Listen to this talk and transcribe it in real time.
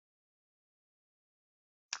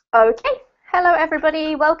Okay, hello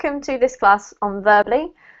everybody, welcome to this class on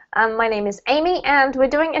Verbally. My name is Amy and we're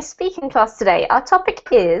doing a speaking class today. Our topic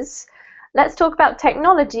is, let's talk about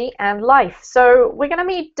technology and life. So we're going to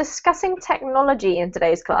be discussing technology in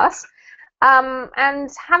today's class and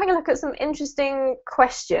having a look at some interesting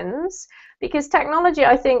questions because technology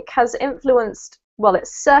I think has influenced, well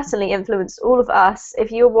it's certainly influenced all of us.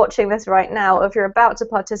 If you're watching this right now or if you're about to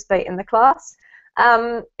participate in the class,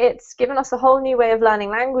 it's given us a whole new way of learning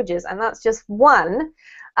languages, and that's just one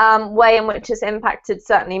way in which it's impacted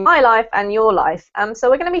certainly my life and your life. So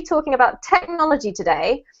we're going to be talking about technology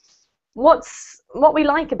today, what we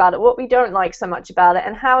like about it, what we don't like so much about it,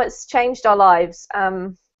 and how it's changed our lives.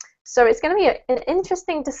 So it's going to be an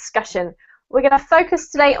interesting discussion. We're going to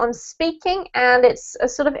focus today on speaking, and it's a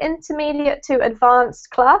sort of intermediate to advanced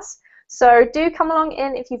class. So do come along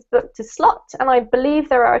in if you've booked a slot, and I believe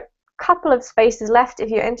there are couple of spaces left. If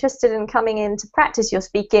you're interested in coming in to practice your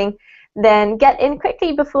speaking, then get in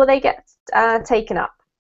quickly before they get taken up.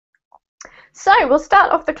 So we'll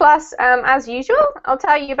start off the class as usual. I'll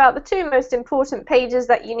tell you about the two most important pages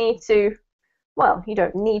that you need to, well, you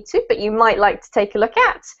don't need to, but you might like to take a look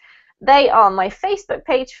at. They are my Facebook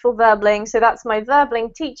page for Verbling, so that's my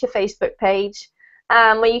Verbling teacher Facebook page,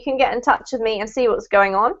 where you can get in touch with me and see what's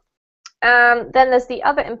going on. Then there's the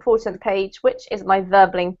other important page, which is my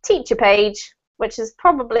Verbling teacher page, which is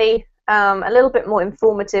probably a little bit more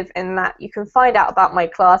informative in that you can find out about my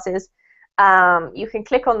classes. You can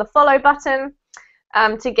click on the follow button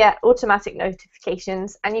to get automatic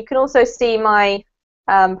notifications, and you can also see my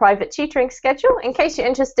private tutoring schedule in case you're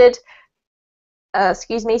interested.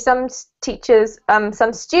 Excuse me, some teachers,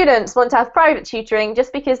 some students want to have private tutoring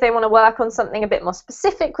just because they want to work on something a bit more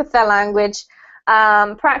specific with their language.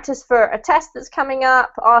 Practice for a test that's coming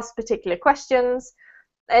up, ask particular questions,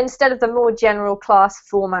 instead of the more general class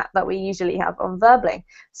format that we usually have on Verbling.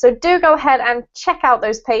 So do go ahead and check out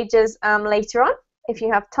those pages later on if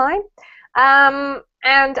you have time.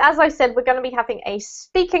 And as I said, we're going to be having a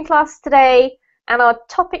speaking class today, and our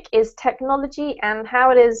topic is technology and how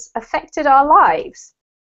it has affected our lives.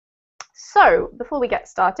 So before we get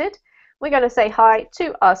started, we're going to say hi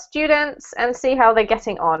to our students and see how they're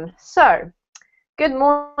getting on. So good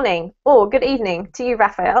morning or good evening to you,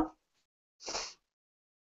 Raphael.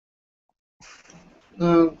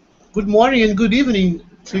 Good morning and good evening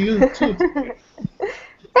to you too.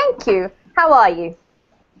 Thank you. How are you?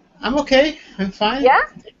 I'm okay. I'm fine. Yeah?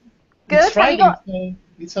 Good. It's Friday, so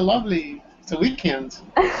it's a weekend.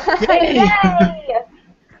 Yay! Yay!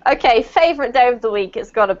 Okay, favorite day of the week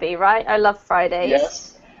it's got to be, right? I love Fridays.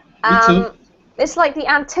 Yes, me too. It's like the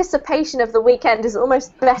anticipation of the weekend is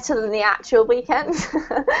almost better than the actual weekend.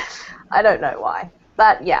 I don't know why,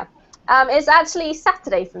 but yeah. It's actually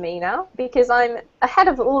Saturday for me now because I'm ahead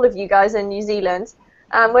of all of you guys in New Zealand.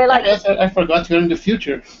 We're like, I forgot you're in the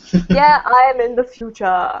future. yeah, I am in the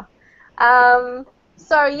future.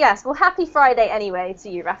 So yes, well, happy Friday anyway to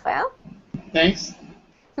you, Raphael. Thanks.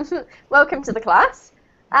 Welcome to the class.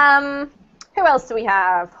 Who else do we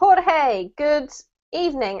have? Jorge, good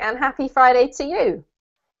evening and happy Friday to you.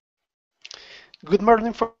 Good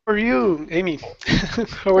morning for you, Amy.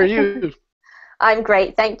 How are you? I'm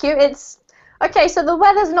great, thank you. It's okay, so the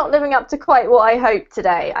weather's not living up to quite what I hoped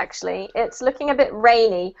today, actually. It's looking a bit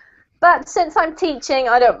rainy, but since I'm teaching,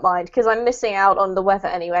 I don't mind because I'm missing out on the weather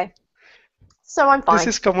anyway. So I'm fine. This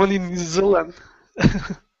is common in New Zealand.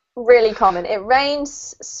 Really common. It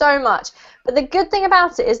rains so much, but the good thing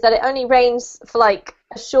about it is that it only rains for like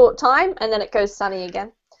a short time and then it goes sunny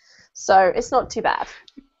again. So it's not too bad.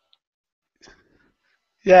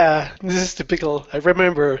 Yeah, this is typical. I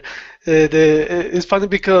remember it's funny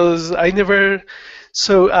because I never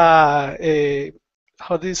saw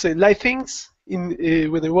how do you say lightings in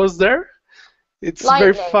when I was there. It's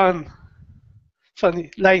very Lightning.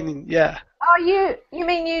 funny lightning. Yeah. Oh, you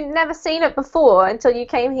mean you never seen it before until you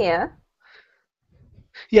came here?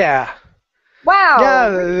 Yeah. Wow.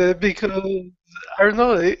 Yeah, because I don't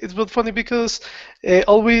know. It's but funny because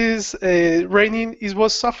always raining is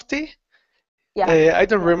was softy. Yeah. I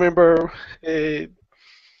don't remember a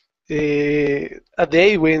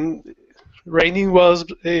day when raining was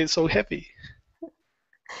so heavy.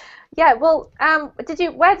 Yeah, well,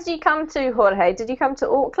 where did you come to, Jorge? Did you come to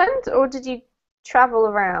Auckland or did you travel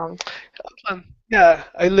around? Auckland. Yeah,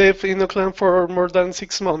 I lived in Auckland for more than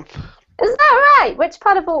 6 months. Is that right? Which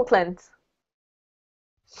part of Auckland?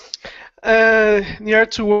 Near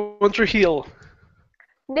to One Tree Hill.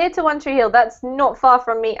 Near to One Tree Hill. That's not far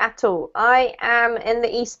from me at all. I am in the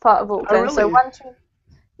east part of Oh, Auckland, so really? One Tree,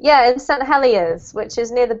 yeah, in St Heliers, which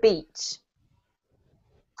is near the beach.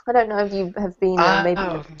 I don't know if you have been there, maybe.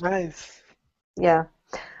 Ah, nice. Yeah.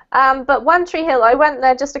 But One Tree Hill, I went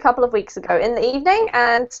there just a couple of weeks ago in the evening,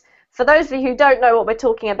 and for those of you who don't know what we're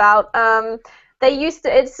talking about, they used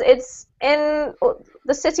to. It's in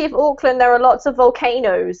the city of Auckland. There are lots of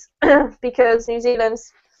volcanoes because New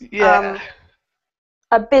Zealand's Yeah.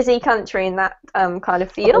 a busy country in that kind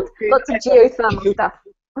of field. Okay. Lots of geothermal stuff.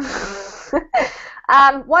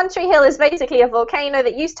 One Tree Hill is basically a volcano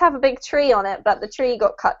that used to have a big tree on it, but the tree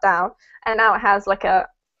got cut down, and now it has like a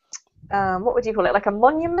what would you call it? Like a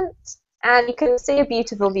monument, and you can see a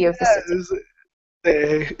beautiful view of the city.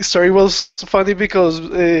 The story was funny because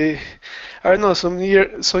I don't know, some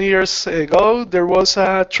years ago there was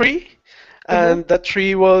a tree, and that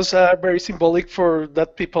tree was very symbolic for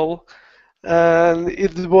that people, and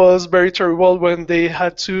it was very terrible when they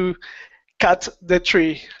had to cut the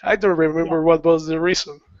tree. I don't remember what was the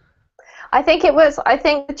reason. I think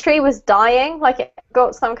the tree was dying, like it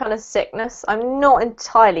got some kind of sickness. I'm not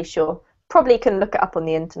entirely sure. Probably can look it up on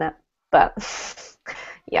the internet, but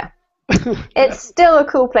yeah. It's still a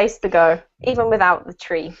cool place to go, even without the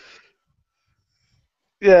tree.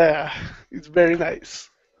 Yeah, it's very nice.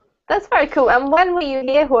 That's very cool. And when were you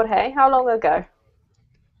here, Jorge? How long ago?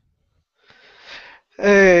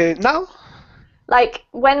 Now? Like,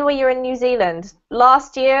 when were you in New Zealand?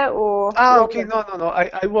 Last year or? Okay, no.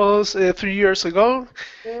 I was 3 years ago,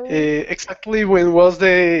 exactly when was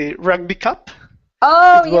the Rugby Cup.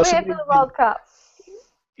 Oh, you were here for the World Cup.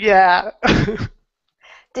 Yeah.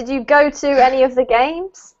 Did you go to any of the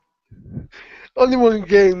games? Only one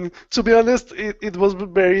game. To be honest, it was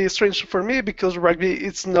very strange for me because rugby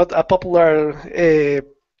is not a popular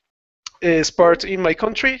sport in my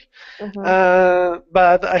country.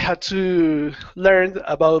 But I had to learn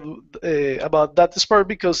about that sport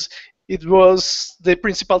because it was the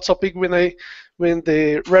principal topic when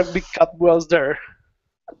the Rugby Cup was there.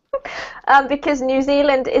 Because New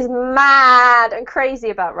Zealand is mad and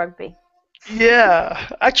crazy about rugby. Yeah,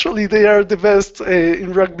 actually, they are the best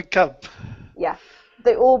in Rugby Cup. Yeah,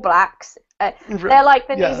 the All Blacks. They're like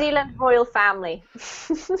the New Zealand royal family.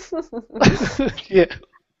 Yeah.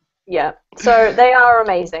 Yeah, so they are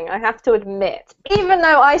amazing, I have to admit. Even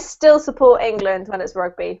though I still support England when it's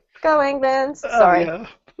rugby. Go England! Sorry. Yeah,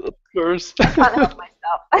 of course. I can't help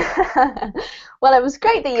myself. Well, it was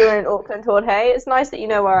great that you were in Auckland, Jorge. It's nice that you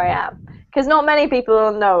know where I am. Because not many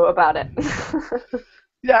people know about it.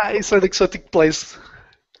 Yeah, it's an exotic place.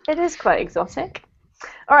 It is quite exotic.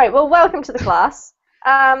 All right, well, welcome to the class.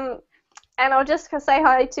 And I'll just say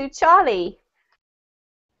hi to Charlie.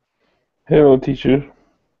 Hello, teacher.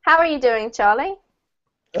 How are you doing, Charlie?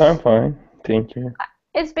 I'm fine, thank you.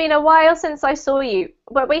 It's been a while since I saw you,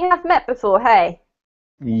 but we have met before, hey?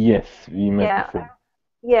 Yes, we met before.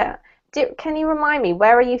 Yeah. Can you remind me,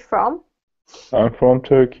 where are you from? I'm from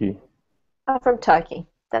Turkey. Oh, from Turkey.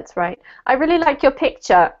 That's right. I really like your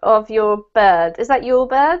picture of your bird. Is that your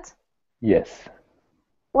bird? Yes.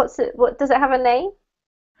 What's it? What does it have a name?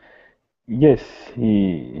 Yes,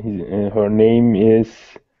 her name is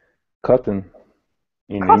Cotton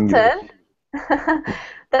in Cotton? English.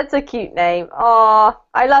 That's a cute name. Oh,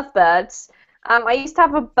 I love birds. I used to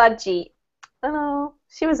have a budgie. Oh,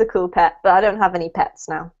 she was a cool pet, but I don't have any pets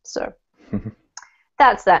now, so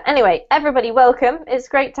that's that. Anyway, everybody, welcome. It's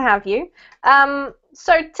great to have you.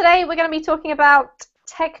 So today we're going to be talking about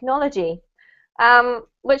technology,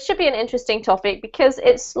 which should be an interesting topic because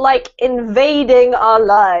it's like invading our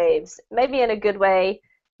lives, maybe in a good way,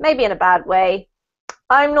 maybe in a bad way.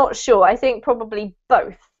 I'm not sure. I think probably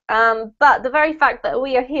both. But the very fact that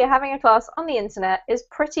we are here having a class on the internet is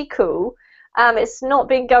pretty cool. It's not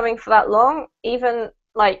been going for that long. Even,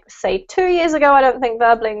 like, say, 2 years ago, I don't think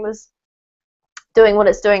Verbling was doing what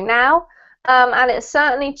it's doing now. And it's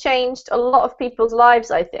certainly changed a lot of people's lives,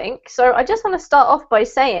 I think. So I just want to start off by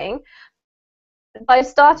starting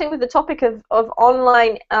with the topic of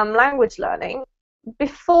online language learning.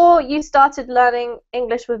 Before you started learning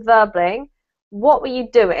English with Verbling, what were you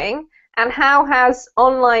doing, and how has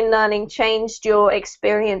online learning changed your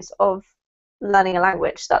experience of learning a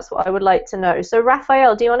language? That's what I would like to know. So,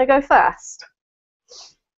 Raphael, do you want to go first?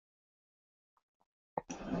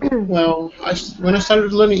 Well, when I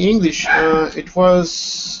started learning English, it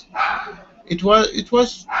was a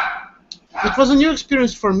new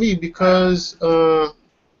experience for me because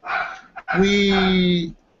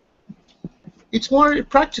it's more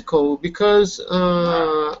practical because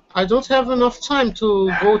I don't have enough time to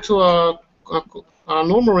go to a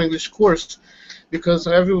normal English course because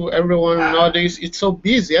everyone nowadays it's so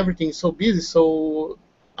busy, everything is so busy. So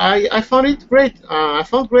I found it great. I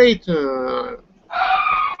found great to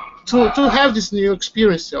have this new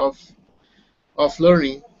experience of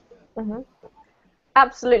learning.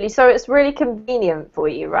 Absolutely. So it's really convenient for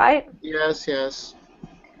you, right? Yes, yes.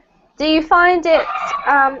 Do you find it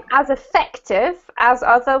as effective as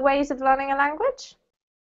other ways of learning a language?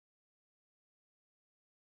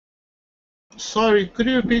 Sorry, could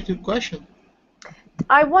you repeat your question?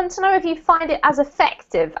 I want to know if you find it as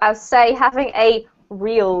effective as, say, having a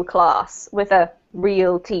real class with a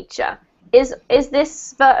real teacher. Is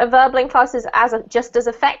this Verbling classes just as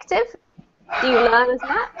effective? Do you learn as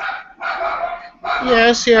much?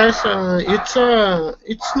 Yes, yes.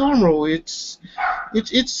 It's normal. It's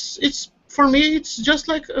for me. It's just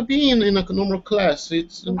like being in a normal class.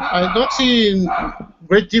 It's I don't see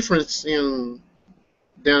great difference in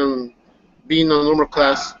than being in a normal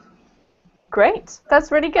class. Great.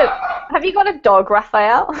 That's really good. Have you got a dog,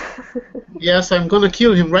 Raphael? Yes, I'm gonna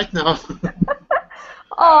kill him right now.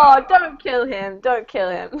 Oh, don't kill him. Don't kill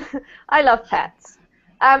him. I love pets.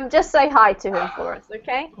 Just say hi to him for us,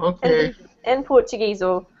 okay? Okay. In Portuguese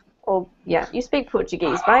or yeah, you speak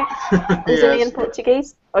Portuguese, right? Brazilian Yes.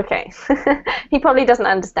 Portuguese? Okay. He probably doesn't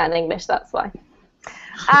understand English, that's why.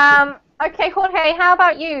 Okay, Jorge, how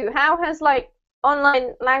about you? How has like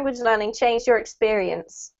online language learning changed your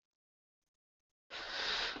experience?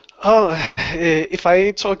 Oh, if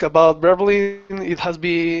I talk about Berlin, it has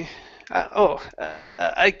been.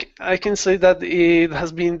 I can say that it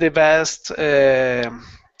has been the best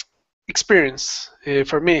experience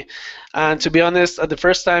for me. And to be honest, at the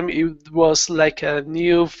first time it was like a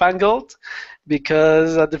newfangled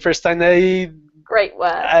because at the first time Great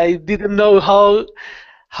word. I didn't know how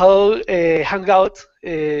Hangout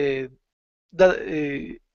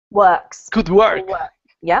that Works. could Will work. work.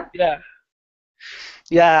 Yeah. Yeah.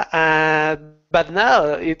 Yeah, but now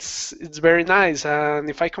it's very nice. And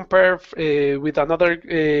if I compare with another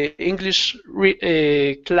English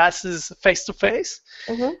classes face to face,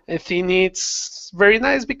 Mhm. I think it's very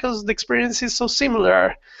nice because the experience is so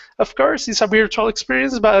similar. Of course, it's a virtual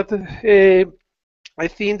experience, but I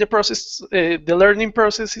think the process, the learning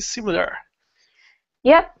process, is similar.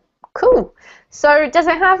 Yep. Cool. So, does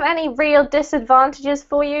it have any real disadvantages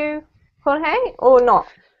for you, Jorge, or not?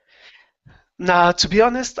 Now, to be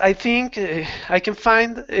honest, I think I can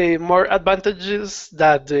find more advantages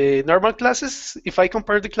than the normal classes if I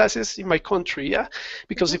compare the classes in my country, yeah?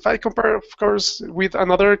 Because Mhm. if I compare, of course, with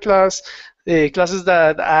another class, classes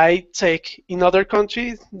that I take in other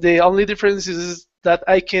countries, the only difference is that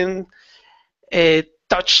I can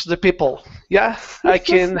touch the people. Yeah, I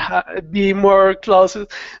can be more close,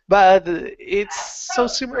 but it's so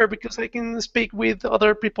similar because I can speak with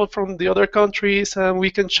other people from the other countries, and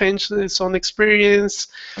we can change some experience,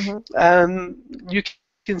 Mhm. and you can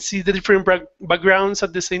see the different backgrounds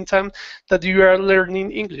at the same time that you are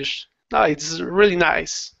learning English. No, it's really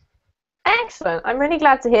nice. Excellent. I'm really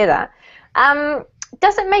glad to hear that. Um,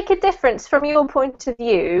 does it make a difference from your point of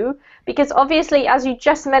view? Because obviously, as you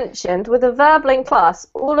just mentioned, with a Verbling class,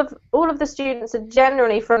 all of the students are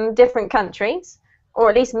generally from different countries, or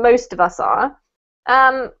at least most of us are.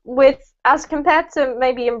 With as compared to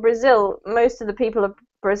maybe in Brazil, most of the people are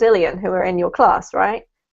Brazilian who are in your class, right?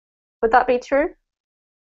 Would that be true?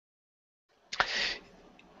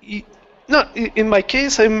 Y- No, in my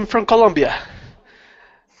case, I'm from Colombia.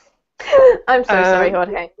 I'm so sorry, And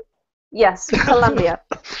Jorge. Yes, Colombia.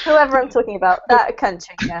 Whoever I'm talking about, that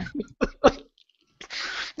country, yeah.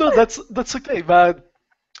 no, that's okay, but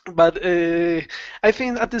I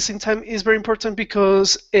think at the same time it's very important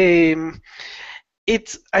because I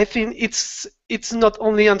think it's not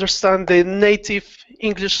only understand the native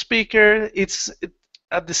English speaker.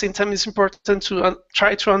 At the same time it's important to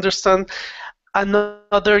try to understand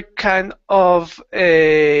another kind of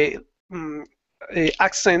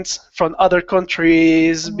accents from other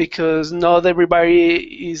countries Mhm. because not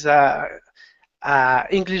everybody is a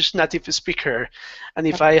English native speaker. And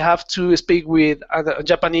if I have to speak with a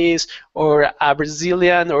Japanese or a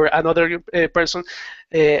Brazilian or another person,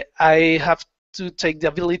 I have to take the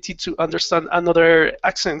ability to understand another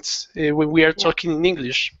accents when we are Yeah. talking in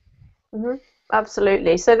English. Hmm.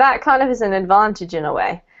 Absolutely. So that kind of is an advantage in a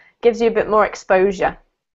way. Gives you a bit more exposure.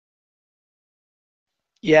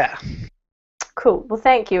 Yeah, Cool. Well,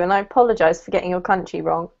 thank you, and I apologize for getting your country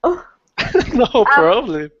wrong. no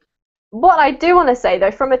problem. What I do want to say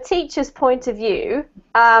though, from a teacher's point of view,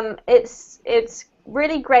 it's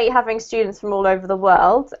really great having students from all over the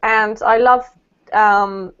world, and I love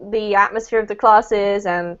the atmosphere of the classes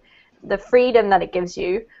and the freedom that it gives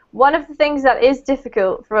you. One of the things that is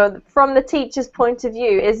difficult from the teacher's point of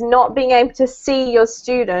view is not being able to see your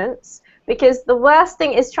students, because the worst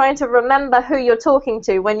thing is trying to remember who you're talking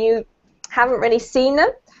to when you haven't really seen them.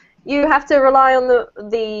 you have to rely on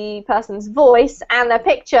the person's voice and their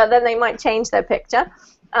picture, then they might change their picture.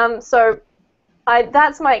 So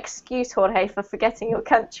that's my excuse, Jorge, for forgetting your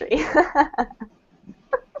country.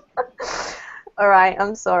 All right,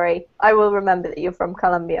 I'm sorry. I will remember that you're from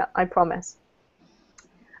Colombia, I promise.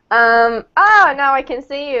 Now I can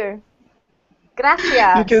see you.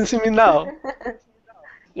 Gracias. You can see me now.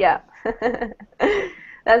 Yeah.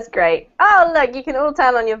 That's great. Oh, look, you can all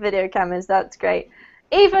turn on your video cameras. That's great.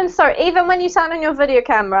 Even when you turn on your video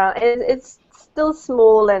camera, it's still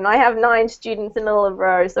small, and I have 9 students in a little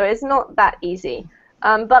row, so it's not that easy.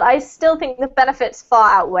 But I still think the benefits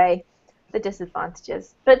far outweigh the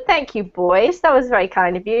disadvantages. But thank you, boys. That was very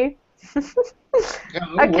kind of you.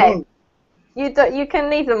 Okay. You can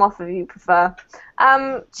leave them off if you prefer.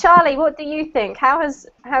 Charlie, what do you think? How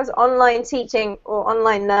has online teaching or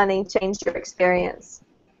online learning changed your experience?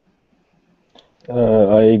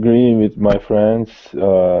 I agree with my friends.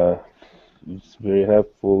 It's very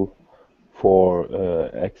helpful for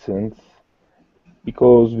accents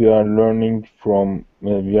because we are learning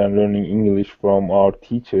English from our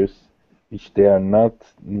teachers, which they are not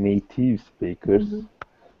native speakers.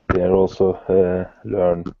 They are also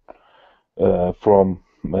learn from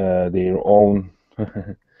their own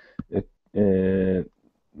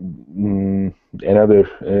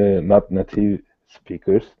another not native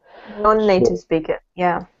speakers. Non-native speaker,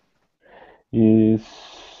 yeah.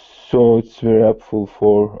 So it's very helpful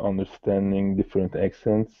for understanding different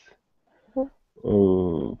accents.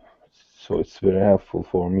 So it's very helpful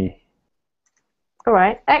for me. All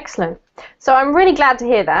right, excellent. So I'm really glad to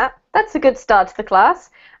hear that. That's a good start to the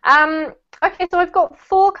class. Okay, so I've got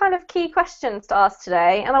 4 kind of key questions to ask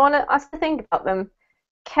today, and I want us to think about them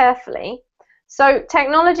carefully. So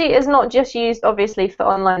technology is not just used, obviously, for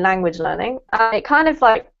online language learning. It kind of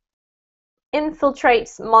like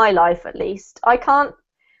infiltrates my life, at least.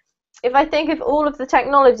 If I think of all of the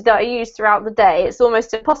technology that I use throughout the day, it's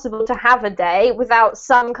almost impossible to have a day without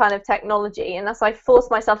some kind of technology, unless I force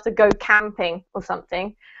myself to go camping or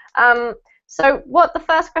something. So the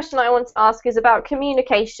first question I want to ask is about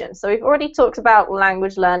communication. So we've already talked about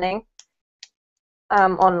language learning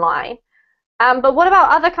online. But what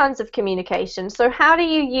about other kinds of communication? So how do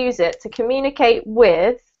you use it to communicate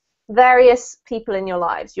with various people in your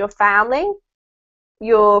lives? Your family,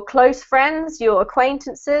 your close friends, your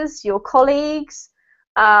acquaintances, your colleagues.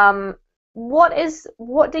 What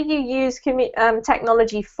do you use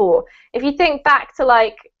technology for? If you think back to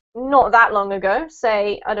like not that long ago,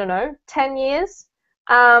 say, I don't know, 10 years,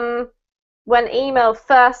 when email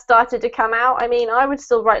first started to come out, I mean, I would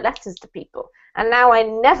still write letters to people, and now I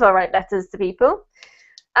never write letters to people.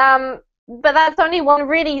 But that's only one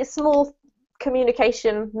really small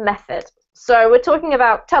communication method. So we're talking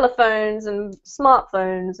about telephones and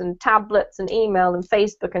smartphones and tablets and email and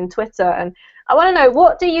Facebook and Twitter, and I want to know,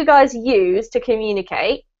 what do you guys use to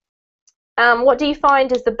communicate? What do you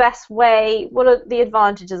find is the best way? What are the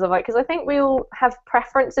advantages of it? Because I think we all have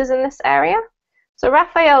preferences in this area. So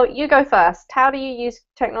Raphael, you go first. How do you use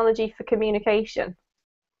technology for communication?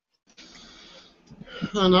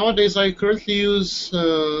 Nowadays, I currently use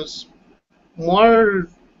more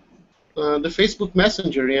the Facebook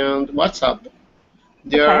Messenger and WhatsApp.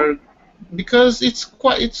 They are, because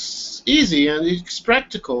it's easy and it's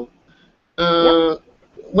practical.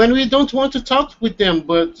 When we don't want to talk with them,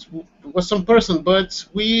 but with some person, but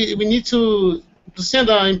we need to send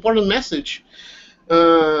an important message.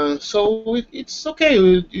 So it's okay.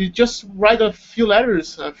 You just write a few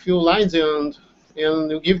letters, a few lines, and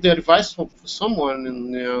you give the advice for someone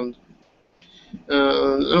and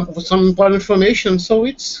some important information. So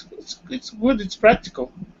it's good. It's practical.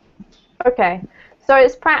 Okay, so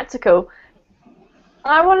it's practical.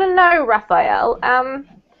 I want to know, Raphael,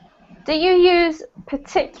 do you use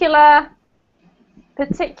particular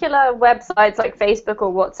websites like Facebook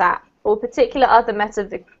or WhatsApp, or particular other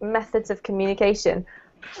methods of communication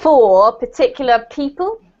for particular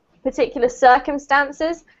people, particular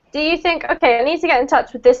circumstances? Do you think, okay, I need to get in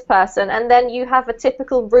touch with this person, and then you have a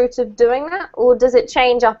typical route of doing that, or does it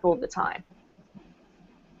change up all the time?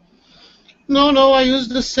 No, I use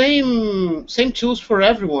the same tools for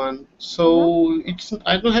everyone. So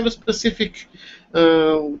I don't have a specific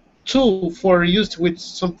tool for used with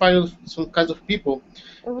some kinds of people.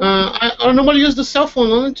 I normally use the cell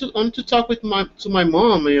phone only to talk with my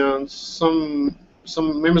mom and some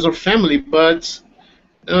members of family, but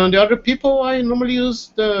the other people I normally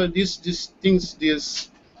use these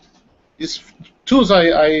tools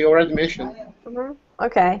I already mentioned.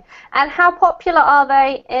 Okay, and how popular are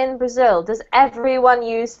they in Brazil? Does everyone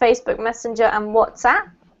use Facebook Messenger and WhatsApp?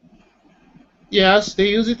 Yes, they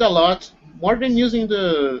use it a lot, more than using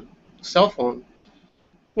the cell phone.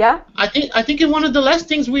 Yeah. I think one of the last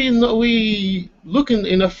things we look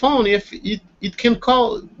in a phone if it can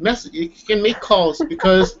it can make calls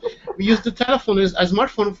because we use the telephone as a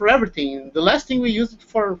smartphone for everything. The last thing we use it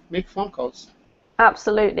for make phone calls.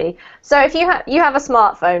 Absolutely. So if you have a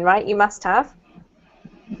smartphone, right? You must have.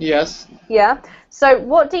 Yes. Yeah. So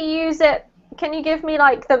what do you use it? Can you give me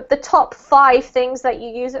like the top 5 things that you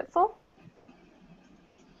use it for?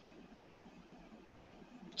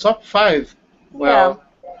 Top 5. Yeah.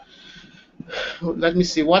 Well, let me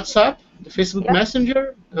see. WhatsApp, the Facebook Yeah.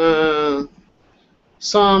 Messenger,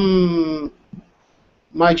 some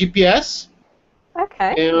my GPS,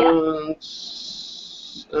 Okay. Yeah. and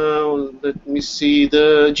let me see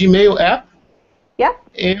the Gmail app, Yeah.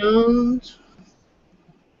 and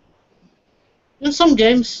some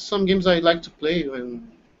games. Some games I like to play when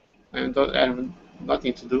I have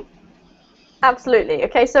nothing to do. Absolutely.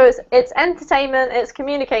 Okay, so it's entertainment, it's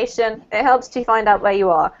communication. It helps you find out where you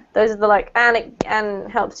are. Those are the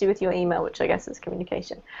and helps you with your email, which I guess is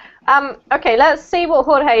communication. Okay, let's see what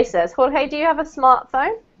Jorge says. Jorge, do you have a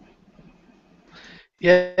smartphone?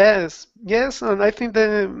 Yes, yes, and I think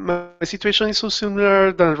that my situation is so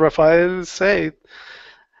similar than Rafael said,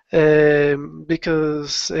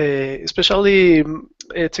 because especially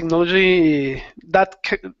technology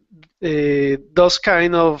those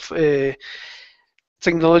kind of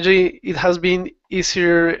technology, it has been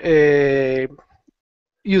easier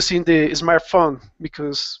using the smartphone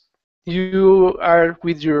because you are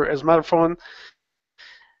with your smartphone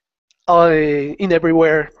in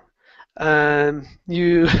everywhere, and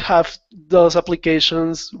you have those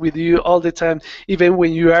applications with you all the time, even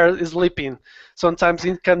when you are sleeping. Sometimes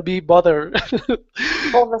it can be bother.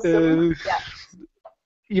 Bothersome. uh, Yeah.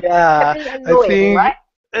 yeah, Can be I annoying, think. right?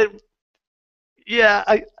 Uh, yeah,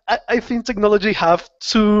 I think technology have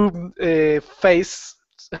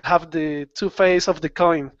have the two face of the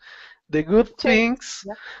coin. The good True. things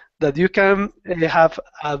Yeah. that you can have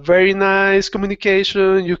a very nice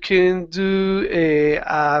communication, you can do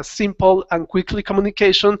a simple and quickly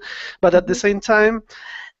communication, but at the Hmm. same time,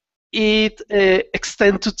 it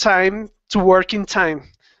extend to time to working time,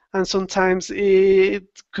 and sometimes it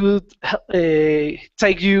could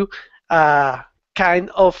take you a kind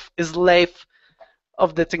of slave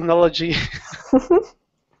of the technology.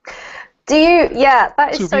 Do you? Yeah,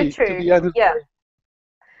 that is to so be to true. be honest. Yeah.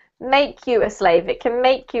 Make you a slave. It can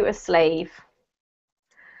make you a slave.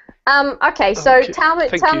 Okay, so Okay, tell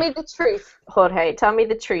thank you. me the truth, Jorge. Tell me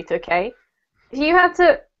the truth, okay? If you had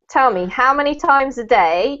to tell me how many times a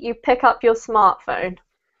day you pick up your smartphone,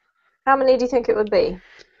 how many do you think it would be?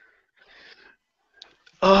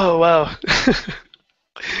 Oh wow.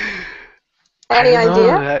 I Any don't know.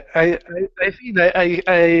 idea? I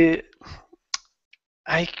think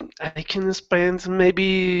I can spend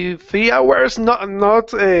maybe 3 hours, not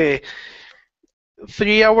 3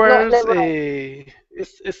 hours. Not in a row.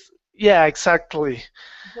 It's yeah, exactly.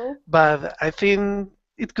 Hmm. But I think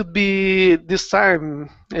it could be this time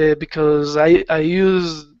because I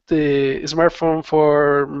use the smartphone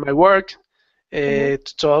for my work, Hmm.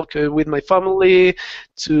 to talk with my family,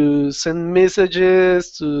 to send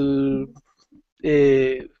messages, to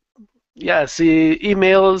uh, yeah, see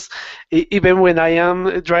emails, even when I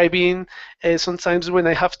am driving. Sometimes when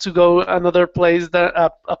I have to go another place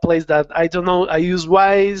a place that I don't know, I use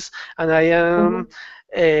Wise, and I Hmm.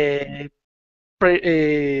 am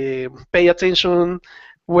pay attention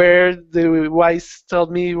where the Wise tell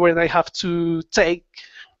me when I have to take.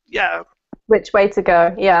 Yeah, Which way to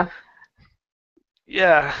go? Yeah.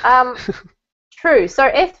 yeah. Um, True. So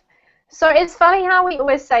it's funny how we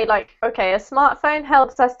always say like, okay, a smartphone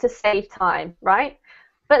helps us to save time, right?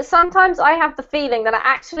 But sometimes I have the feeling that it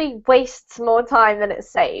actually wastes more time than it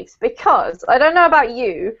saves because I don't know about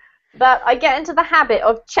you, but I get into the habit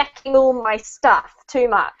of checking all my stuff too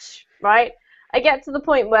much, right? I get to the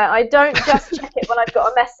point where I don't just check it when I've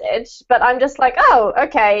got a message, but I'm just like, oh,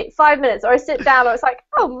 okay, 5 minutes, or I sit down, or it's like,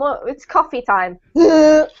 oh, it's coffee time.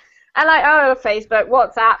 And like, oh, Facebook,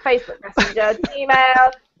 WhatsApp, Facebook Messenger,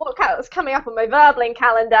 Gmail, what's coming up on my Verbling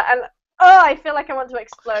calendar, and oh, I feel like I want to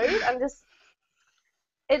explode.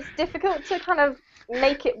 It's difficult to kind of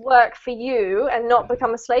make it work for you and not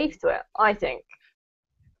become a slave to it, I think.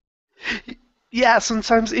 Yeah,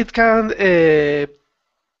 sometimes it can.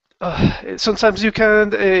 Sometimes you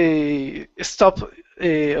can stop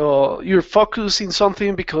or your focus in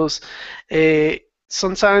something because uh,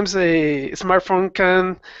 sometimes a smartphone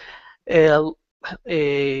can uh,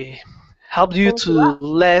 uh, help you to Interrupt.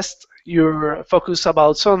 less your focus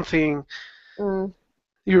about something, Mm.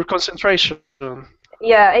 your concentration.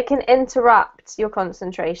 Yeah, it can interrupt your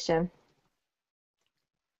concentration.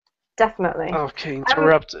 definitely. Okay,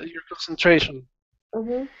 interrupt your concentration.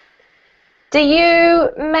 Mhm. Do you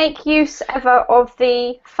make use ever of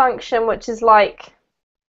the function which is like,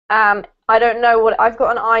 I don't know what, I've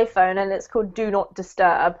got an iPhone and it's called Do Not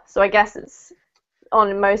Disturb, so I guess it's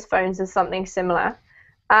on most phones is something similar.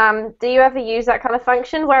 Do you ever use that kind of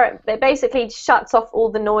function where it basically shuts off all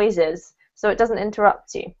the noises so it doesn't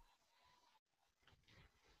interrupt you?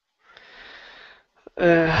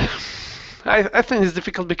 Uh, I think it's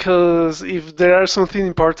difficult because if there are something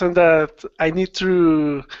important that I need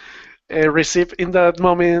to receive in that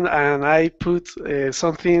moment and I put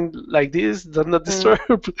something like this, do not disturb.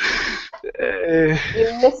 You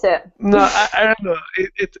miss it. No, I don't know.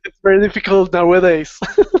 It's very difficult nowadays.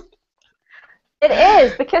 It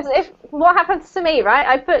is, because if what happens to me, right?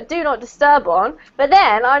 I put do not disturb on, but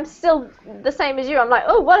then I'm still the same as you. I'm like,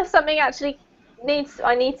 oh, what if something actually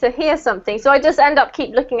I need to hear something? So I just end up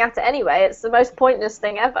keep looking at it anyway. It's the most pointless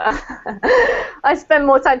thing ever. I spend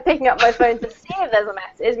more time picking up my phone to see if there's a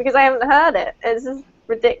message because I haven't heard it. It's just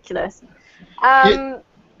ridiculous.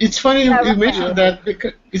 It's funny Yeah, you Raphael. mentioned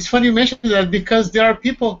that. It's funny you mentioned that because there are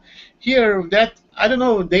people here that I don't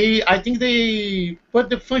know. I think they put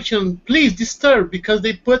the function please disturb because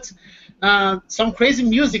they put some crazy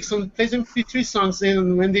music, some crazy MP3 songs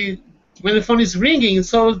in when the phone is ringing.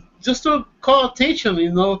 So just to call attention,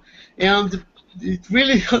 and it's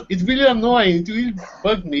really annoying. It really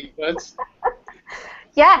bugged me, but.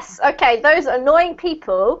 Yes, okay, those annoying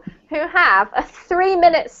people who have a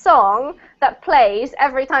 3-minute song that plays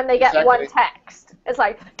every time they get one Exactly. text. It's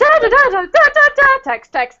like da da da da da da da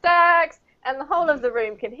text text text, and the whole of the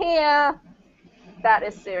room can hear. That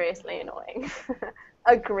is seriously annoying.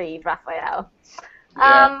 Agreed, Raphael.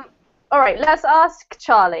 Yeah. All right, let's ask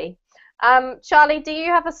Charlie. Charlie, do you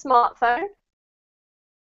have a smartphone?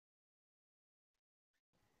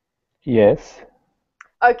 Yes.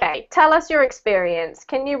 Okay, tell us your experience.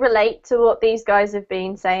 Can you relate to what these guys have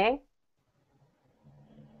been saying?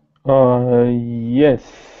 Yes.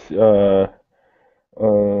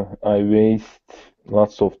 I waste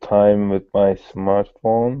lots of time with my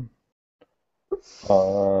smartphone.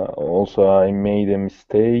 Also, I made a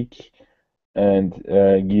mistake and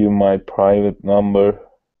give my private number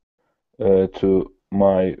to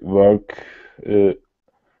my work.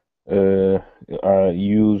 Uh, I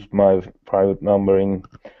use my private number in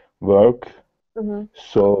work, Hmm.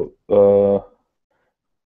 so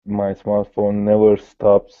my smartphone never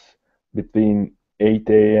stops between 8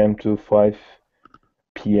 a.m. to 5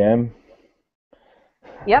 p.m.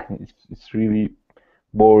 Yep. It's really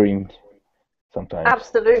boring sometimes.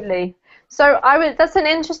 Absolutely. So that's an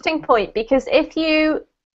interesting point because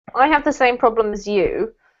I have the same problem as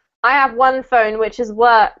you. I have one phone which is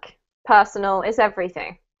work, personal, is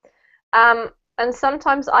everything. And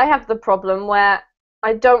sometimes I have the problem where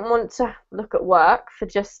I don't want to look at work for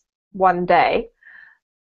just one day,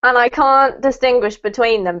 and I can't distinguish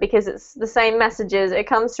between them because it's the same messages, it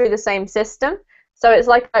comes through the same system. So it's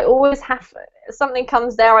like I always have something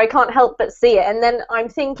comes there, I can't help but see it, and then I'm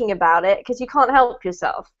thinking about it because you can't help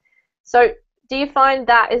yourself. So do you find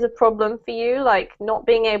that is a problem for you, like not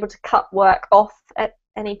being able to cut work off at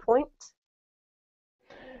any point?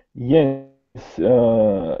 Yes,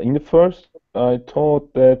 in the first, I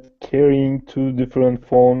thought that carrying two different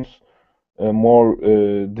phones more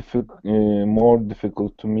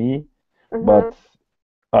difficult to me, Hmm. but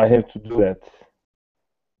I have to do that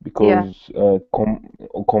Yeah. because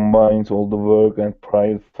combines all the work and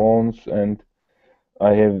private phones, and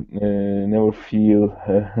I have never feel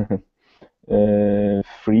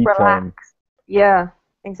free time. Relax. Yeah,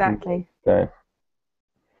 Free exactly. time.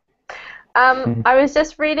 I was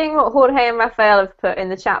just reading what Jorge and Rafael have put in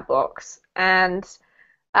the chat box, and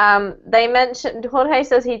they mentioned Jorge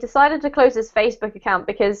says he decided to close his Facebook account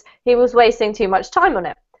because he was wasting too much time on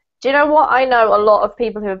it. Do you know what? I know a lot of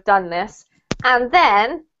people who have done this, and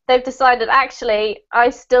then they've decided actually I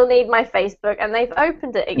still need my Facebook, and they've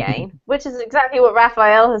opened it again, which is exactly what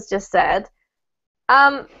Rafael has just said.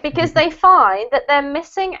 Because they find that they're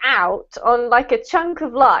missing out on like a chunk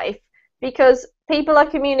of life because people are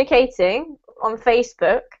communicating on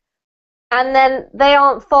Facebook and then they're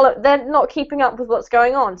not keeping up with what's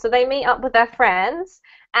going on. So they meet up with their friends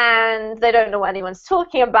and they don't know what anyone's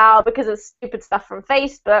talking about because of stupid stuff from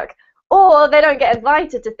Facebook, or they don't get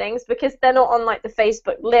invited to things because they're not on like the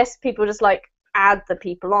Facebook list. People just like add the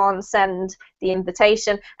people on, send the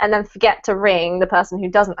invitation, and then forget to ring the person who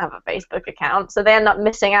doesn't have a Facebook account. So they end up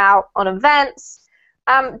missing out on events.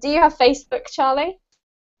 Do you have Facebook, Charlie?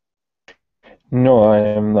 No, I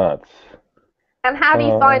am not. And how do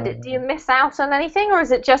you find Uh, it? Do you miss out on anything, or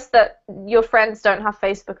is it just that your friends don't have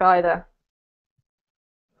Facebook either?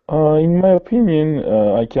 In my opinion,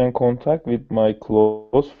 I can contact with my close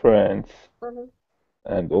friends Hmm.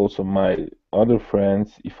 and also my other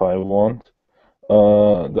friends if I want.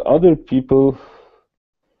 The other people,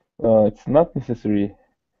 it's not necessary,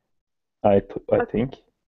 I Okay. think.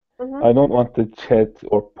 Hmm. I don't want to chat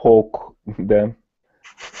or poke them.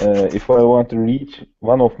 If I want to reach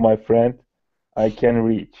one of my friend, I can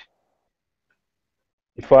reach.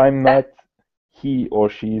 If I'm not, he or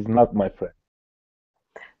she is not my friend.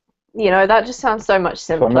 That just sounds so much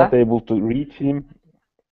If I'm not simpler. able to reach him,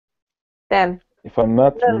 Then, if I'm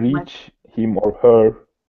not no, reach him or her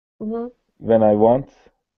hmm when I want,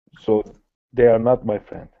 so they are not my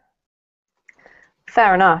friend.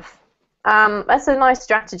 fair enough. That's a nice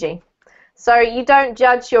strategy. So you don't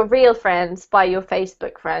judge your real friends by your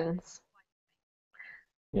Facebook friends.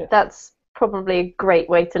 Yes. That's probably a great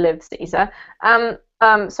way to live, Caesar.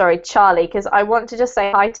 Sorry, Charlie, because I want to just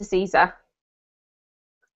say hi to Caesar.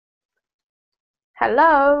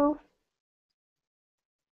 Hello.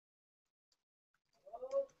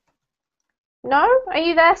 No? Are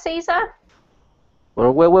you there, Caesar?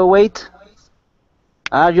 Well, wait.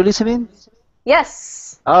 Are you listening?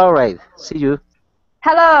 Yes. All right. See you.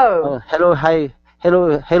 Hello. Hello, hi.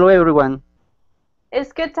 Hello, everyone.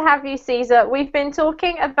 It's good to have you, Caesar. We've been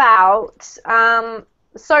talking about,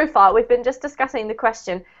 so far, we've been just discussing the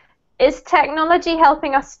question, is technology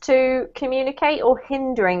helping us to communicate or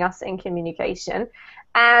hindering us in communication?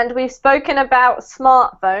 And we've spoken about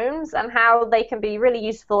smartphones and how they can be really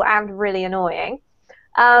useful and really annoying.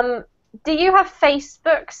 Um, do you have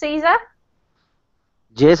Facebook, Caesar?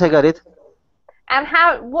 Yes, I got it. And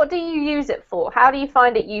what do you use it for? How do you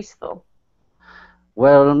find it useful?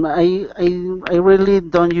 Well, I really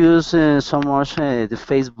don't use so much the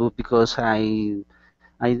Facebook because I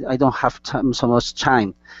don't have time, so much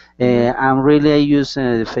time. Hmm. I'm really I use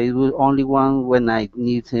the Facebook only one when I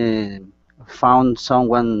need found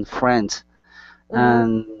someone friends Hmm.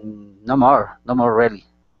 and no more really.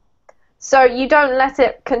 So you don't let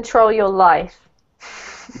it control your life.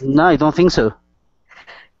 No, I don't think so.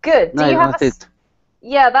 Good. No, Do I you have don't it.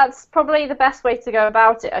 Yeah, that's probably the best way to go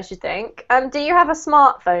about it, I should think. Do you have a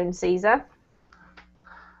smartphone, Caesar?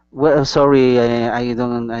 Well, sorry, I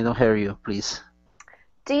don't hear you, please.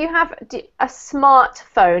 Do you have a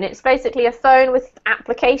smartphone? It's basically a phone with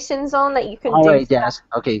applications on that you can All do right, stuff. yes,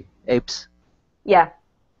 okay, apes. Yeah.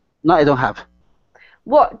 No, I don't have.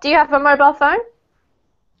 Do you have a mobile phone?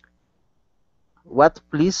 What,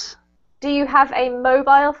 please? Do you have a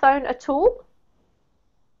mobile phone at all?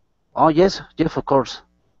 Oh, yes, yes, of course.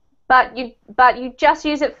 But you just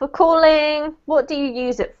use it for calling. What do you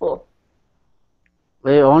use it for?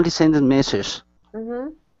 I only send a message Hmm.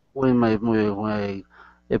 with my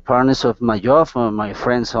partners of my job or my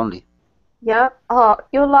friends only. Yeah. Oh,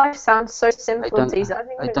 your life sounds so I simple, don't, Caesar.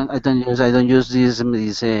 I don't use these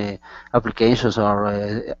applications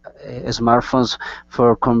or smartphones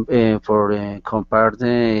for compare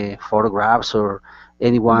the photographs or Hmm.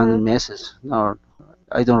 anyone message. No,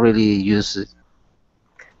 I don't really use it.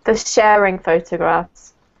 For sharing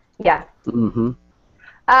photographs. Yeah. Hmm.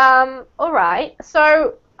 All right.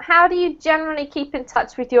 So, how do you generally keep in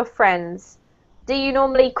touch with your friends? Do you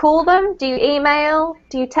normally call them? Do you email?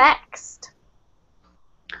 Do you text?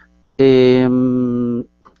 Um,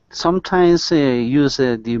 Sometimes use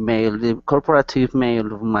the mail, the corporative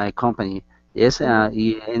mail of my company. Yes, Hmm.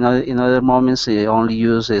 in other moments only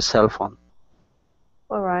use a cell phone.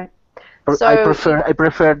 All right. So you. I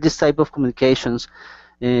prefer this type of communications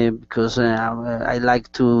because I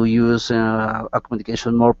like to use a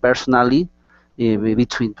communication more personally Mhm.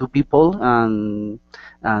 between two people, and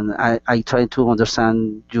I try to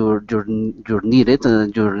understand your needed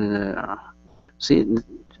your see.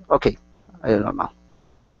 Okay, I don't know.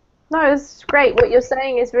 No, it's great. What you're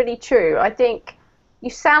saying is really true. I think you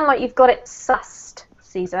sound like you've got it sussed,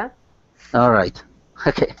 Caesar. All right.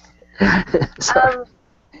 Okay. Sorry. Um,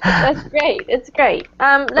 that's great. It's great.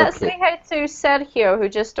 Let's Okay. say hi to Sergio, who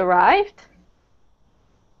just arrived.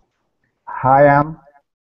 Hi, Am.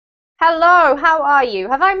 Hello, how are you?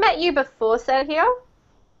 Have I met you before, Sergio?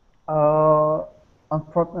 Uh,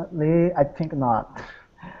 Unfortunately, I think not.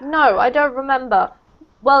 No, I don't remember.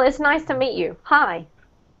 Well, it's nice to meet you. Hi.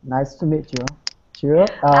 Nice to meet you. Sure.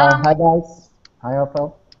 Um, Hi, guys. Hi,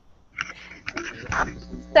 Opel.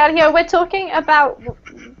 Sergio, we're talking about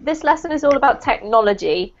this lesson is all about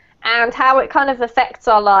technology and how it kind of affects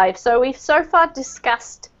our lives. So we've so far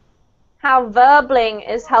discussed how verbling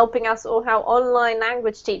is helping us or how online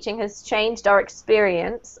language teaching has changed our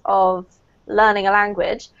experience of learning a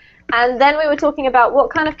language. And then we were talking about what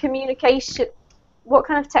kind of communication what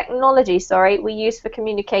kind of technology, sorry, we use for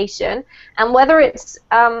communication, and whether it's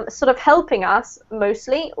sort of helping us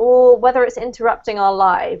mostly, or whether it's interrupting our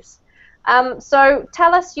lives. So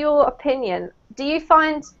tell us your opinion. Do you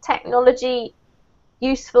find technology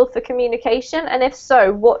useful for communication, and if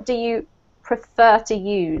so, what do you prefer to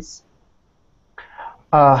use?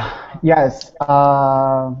 Yes,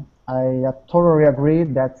 I totally agree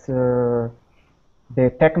that the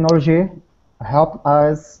technology help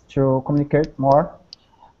us to communicate more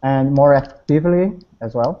and more effectively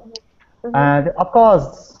as well. And of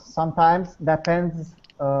course, sometimes depends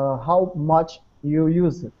how much you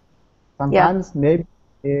use it. Sometimes maybe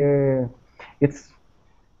it's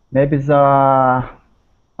maybe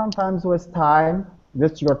sometimes waste time,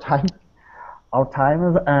 waste your time, our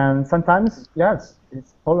time, and sometimes yes,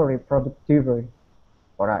 it's totally productive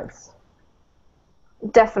for us.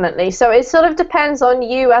 Definitely. So it sort of depends on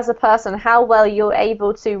you as a person, how well you're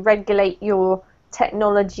able to regulate your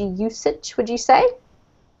technology usage, would you say?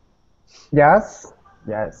 Yes,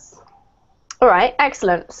 yes. All right,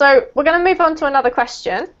 excellent. So we're going to move on to another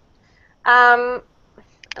question. And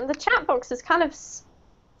the chat box is kind of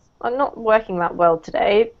not working that well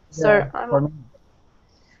today, so Yeah, for me.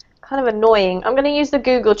 kind of annoying. I'm going to use the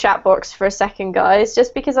Google chat box for a second, guys,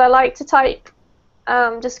 just because I like to type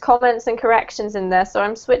just comments and corrections in there. So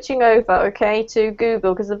I'm switching over, okay, to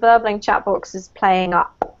Google because the Verbling chat box is playing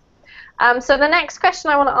up. So the next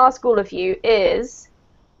question I want to ask all of you is,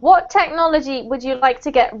 what technology would you like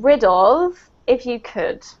to get rid of if you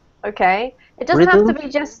could? Okay, it doesn't have to be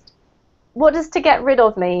just. What does to get rid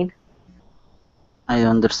of mean? I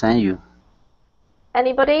understand you.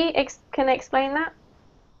 Anybody can explain that?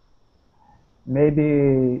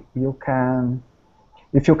 Maybe you can,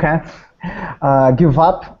 if you can, give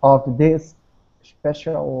up of this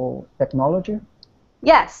special technology.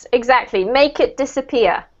 Yes, exactly. Make it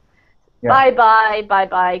disappear. Yeah. Bye bye, bye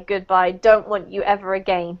bye, goodbye. Don't want you ever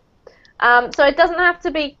again. So it doesn't have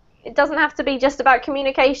to be. It doesn't have to be just about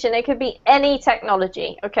communication. It could be any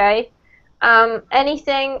technology. Okay,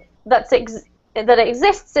 anything that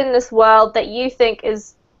exists in this world that you think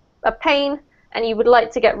is a pain and you would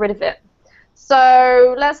like to get rid of it.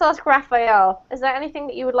 So let's ask Raphael. Is there anything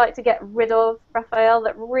that you would like to get rid of, Raphael,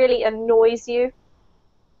 that really annoys you?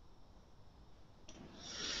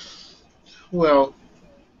 Well,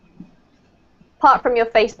 apart from your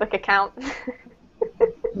Facebook account.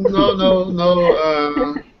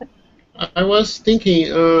 no. I was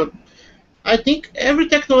thinking. I think every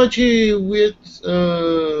technology with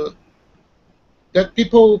that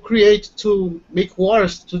people create to make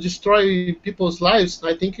wars to destroy people's lives,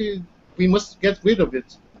 I think we must get rid of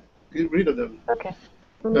it. Get rid of them. Okay.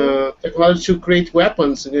 Technology to create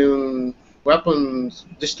weapons and weapons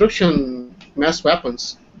destruction, mass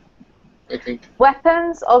weapons. I think.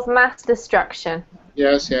 Weapons of mass destruction.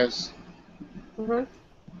 Yes, yes.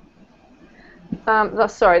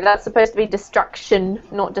 Sorry, that's supposed to be destruction,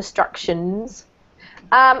 not destructions.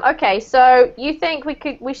 Okay, so you think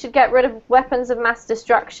we should get rid of weapons of mass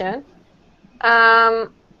destruction?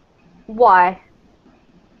 Why?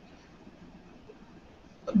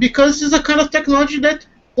 Because it's a kind of technology that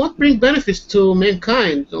won't bring benefits to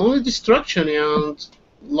mankind. Only destruction and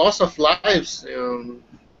loss of lives and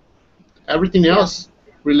everything else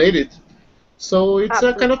related. So it's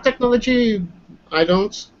Absolutely. a kind of technology I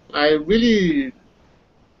really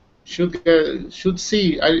should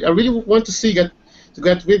see. I really want to see to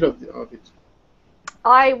get rid of it.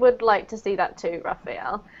 I would like to see that too,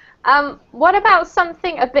 Raphael. What about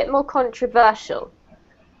something a bit more controversial,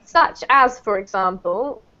 such as, for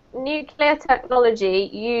example, nuclear technology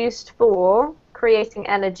used for creating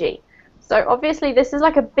energy? So obviously this is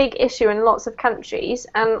like a big issue in lots of countries,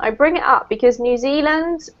 and I bring it up because New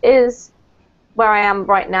Zealand is where I am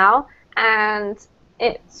right now, and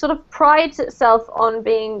it sort of prides itself on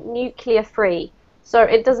being nuclear free. So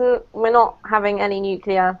we're not having any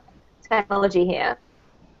nuclear technology here.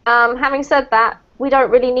 Having said that, we don't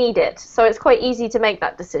really need it, so it's quite easy to make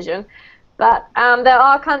that decision. But there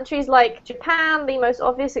are countries like Japan, the most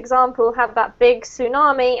obvious example, had that big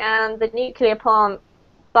tsunami and the nuclear plant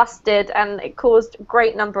busted and it caused a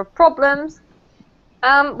great number of problems.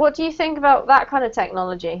 What do you think about that kind of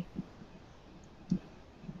technology?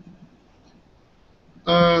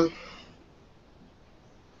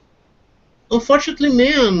 Unfortunately,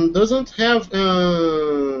 man doesn't have.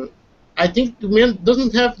 I think the man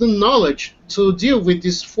doesn't have the knowledge to deal with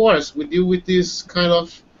this force, deal with this kind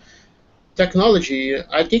of technology.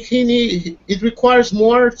 I think it requires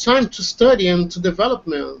more time to study and to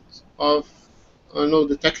development of,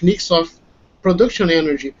 the techniques of production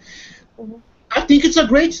energy. I think it's a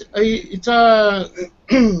great.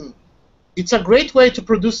 it's a great way to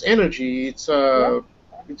produce energy. It's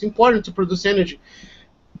important to produce energy.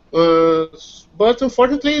 But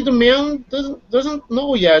unfortunately, the man doesn't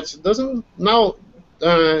know yet. Doesn't now.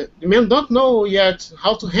 The men don't know yet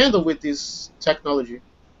how to handle with this technology.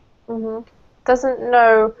 Doesn't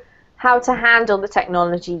know how to handle the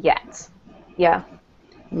technology yet. Yeah.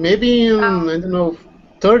 Maybe in I don't know,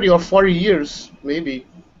 30 or 40 years, maybe.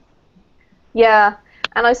 Yeah,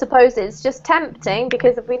 and I suppose it's just tempting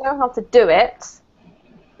because if we know how to do it,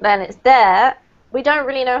 then it's there. We don't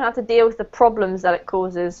really know how to deal with the problems that it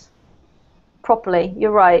causes properly.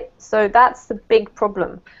 You're right. So that's the big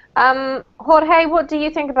problem. Jorge, what do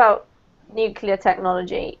you think about nuclear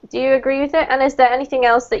technology? Do you agree with it? And is there anything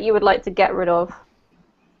else that you would like to get rid of?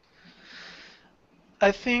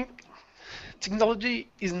 I think technology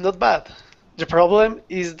is not bad. The problem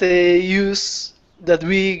is the use that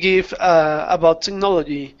we give about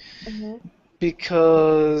technology,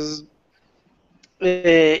 because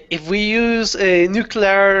if we use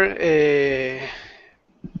nuclear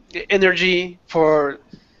energy for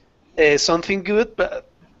something good, but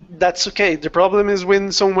that's okay. The problem is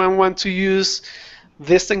when someone wants to use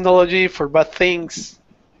this technology for bad things.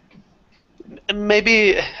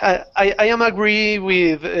 Maybe I am agree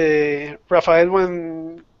with Rafael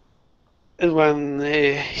when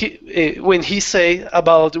he say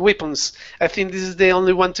about weapons. I think this is the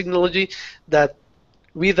only one technology that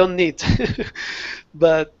we don't need.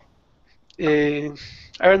 But I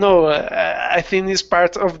don't know. I think it's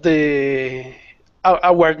part of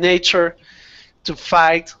our nature to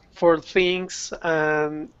fight for things,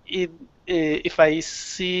 and if I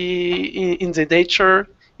see in the nature,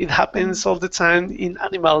 it happens all the time in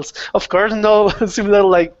animals. Of course, no similar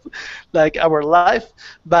like our life,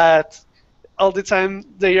 but all the time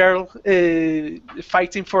they are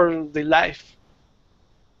fighting for the life,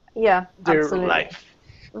 Yeah, their absolutely. life.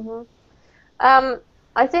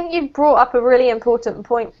 I think you brought up a really important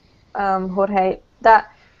point, Jorge,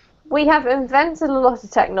 that we have invented a lot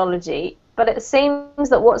of technology, but it seems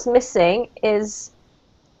that what's missing is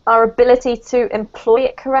our ability to employ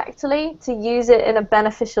it correctly, to use it in a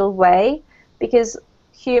beneficial way, because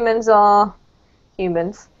humans are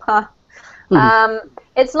humans.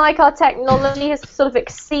 It's like our technology has sort of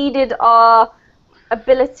exceeded our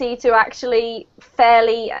ability to actually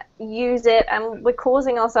fairly use it, and we're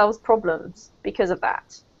causing ourselves problems because of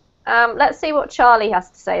that. Let's see what Charlie has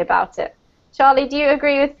to say about it. Charlie, do you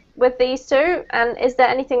agree with these two? And is there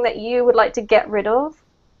anything that you would like to get rid of,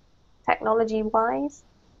 technology-wise?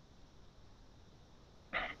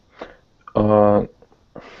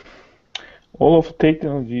 All of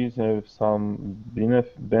technologies have some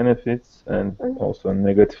benefits and also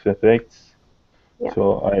negative effects. Yeah.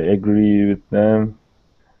 So I agree with them.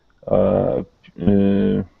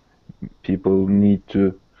 People need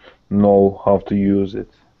to know how to use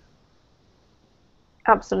it.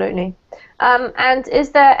 Absolutely. And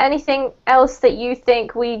is there anything else that you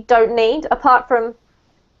think we don't need apart from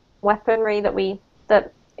weaponry that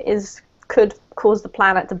could cause the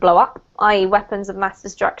planet to blow up, i.e. weapons of mass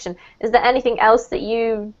destruction? Is there anything else that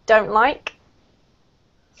you don't like?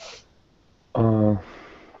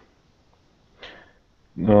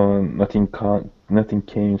 No, nothing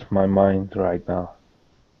came to my mind right now.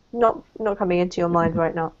 Not coming into your mind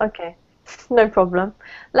right now. Okay. No problem.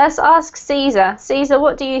 Let's ask Caesar. Caesar,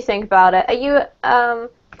 what do you think about it? Are you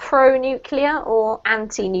pro-nuclear or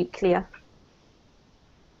anti-nuclear?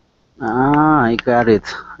 I got it.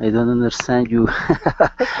 I don't understand you.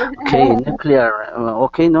 Okay, nuclear.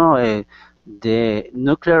 Okay, no, the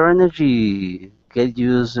nuclear energy get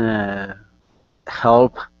used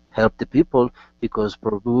help the people because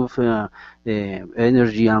produce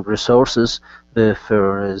energy and resources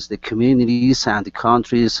for the communities and the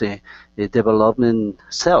countries the development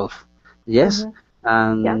self. Yes,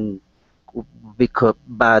 and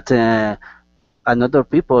but another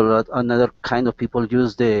kind of people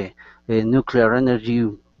use the nuclear energy,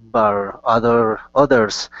 but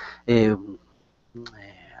others.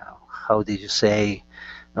 How did you say?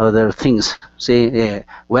 Other things, say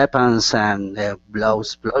weapons and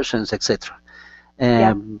explosions, etc.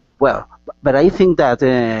 Well, but I think that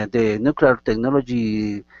the nuclear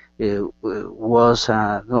technology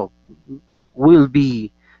will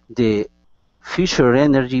be the future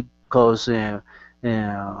energy because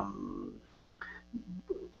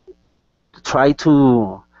try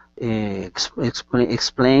to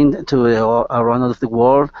explain to around of the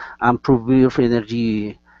world and prove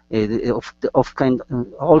energy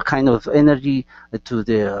all kind of energy to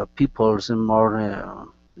the peoples and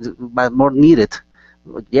but more needed.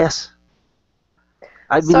 Yes,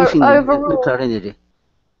 I believe in nuclear energy.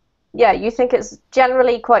 Yeah, you think it's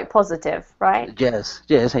generally quite positive, right? Yes,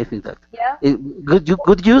 yes, I think that. Yeah.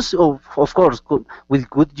 Good use, of course, with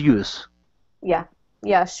good use. Yeah.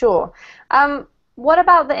 Yeah, sure. What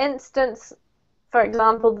about the instance, for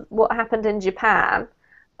example, what happened in Japan?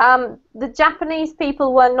 The Japanese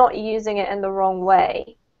people were not using it in the wrong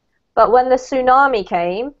way, but when the tsunami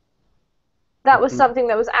came, that was something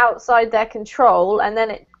that was outside their control, and then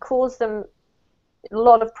it caused them a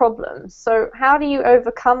lot of problems. So how do you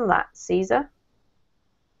overcome that, Caesar?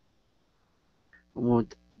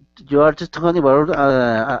 Would- You are just talking about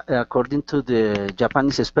according to the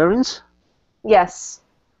Japanese experience? Yes.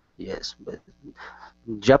 Yes, but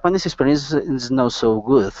Japanese experience is not so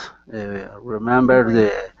good.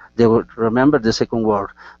 Remember remember the Second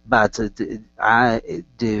War, but the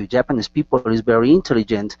Japanese people is very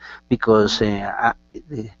intelligent because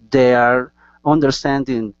they are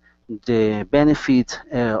understanding the benefit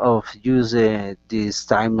of use this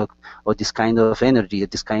time of this kind of energy,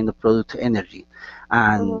 this kind of product energy,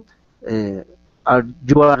 and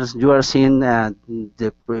you are seeing the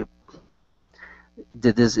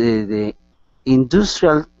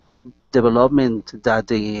industrial development that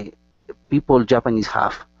the people Japanese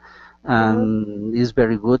have, and is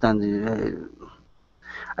very good. And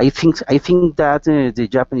I think that the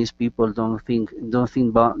Japanese people don't think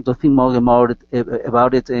more about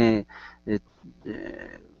it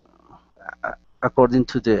according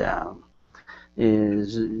to the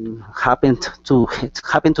happened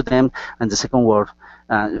to them and the Second War.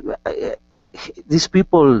 These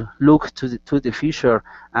people look to the future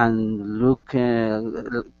and look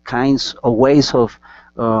kinds of ways of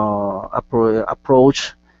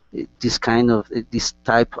approach this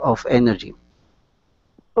type of energy.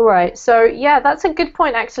 All right. So yeah, that's a good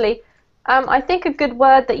point actually. I think a good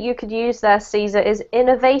word that you could use there, Caesar, is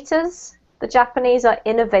innovators. The Japanese are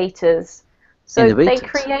innovators. So Innovators. they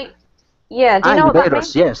create. Yeah. Do you know what that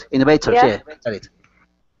innovators, means? yes, innovators, Yeah? yeah, got it.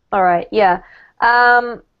 All right. Yeah.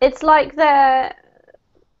 It's like they're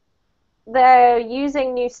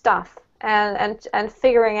using new stuff and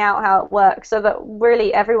figuring out how it works so that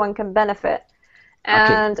really everyone can benefit.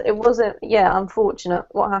 And it wasn't, yeah, unfortunate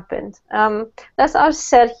what happened. Let's ask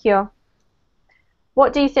Sergio.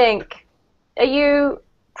 What do you think? Are you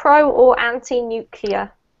pro or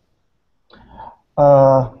anti-nuclear?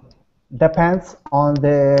 Depends on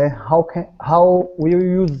how we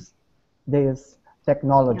use this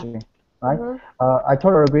technology, right? I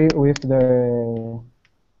totally agree with the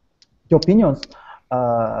opinions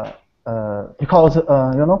because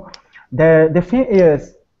you know the thing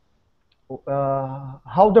is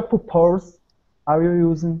how the purpose are you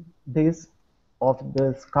using this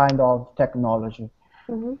kind of technology?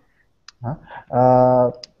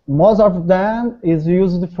 Most of them is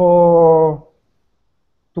used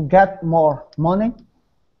to get more money.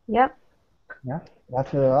 Yep. Yeah.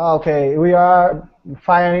 That's okay. We are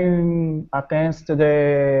fighting against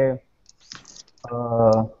the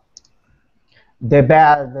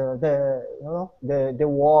bad, you know, the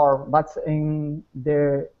war, but in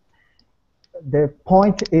the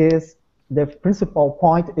point is the principal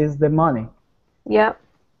point is the money. Yeah.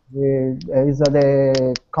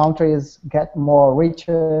 The countries get more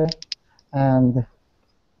richer, and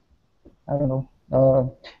I don't know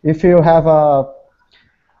if you have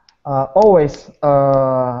always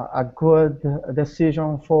a good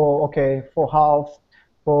decision for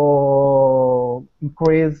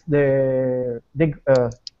increase to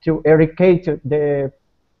eradicate the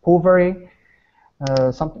poverty,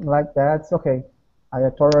 something like that. It's okay. I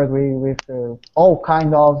totally agree with all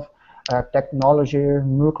kind of technology,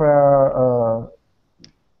 nuclear,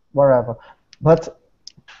 whatever. But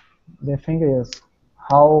the thing is,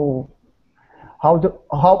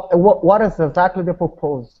 what is exactly the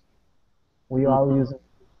purpose we are using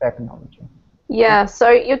technology? Yeah, so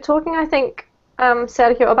you're talking, I think,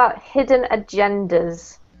 Sergio, about hidden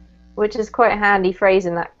agendas, which is quite a handy phrase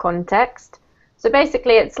in that context. So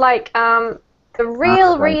basically, it's like the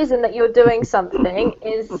real reason that you're doing something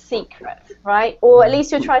is secret, right? Or at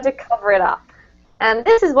least you're trying to cover it up. And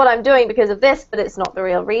this is what I'm doing because of this, but it's not the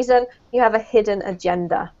real reason. You have a hidden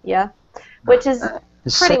agenda, yeah? Which is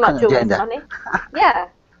pretty much always funny. Yeah,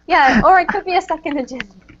 yeah, or it could be a second agenda.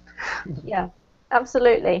 Yeah,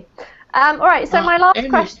 absolutely. All right, so my last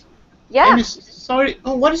question. Yeah. Amy, sorry,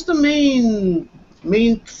 what is the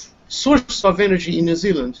main source of energy in New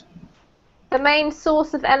Zealand? The main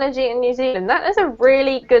source of energy in New Zealand? That is a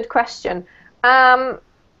really good question. I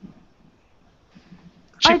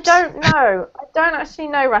don't know. I don't actually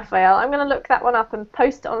know, Raphael. I'm going to look that one up and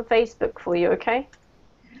post it on Facebook for you, okay?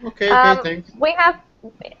 Okay, thanks. We have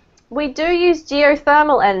we do use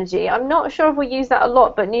geothermal energy. I'm not sure if we use that a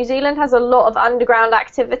lot, but New Zealand has a lot of underground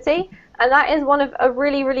activity, and that is one of a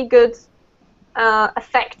really, really good,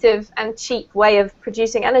 effective and cheap way of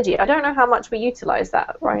producing energy. I don't know how much we utilize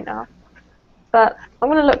that right now, but I'm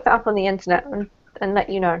going to look that up on the internet and let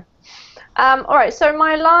you know. All right, so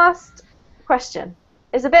my last question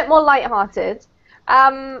is a bit more lighthearted.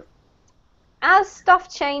 As stuff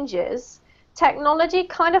changes, technology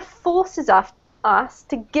kind of forces us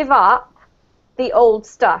to give up the old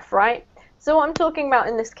stuff, right? So what I'm talking about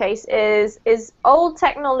in this case is old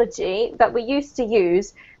technology that we used to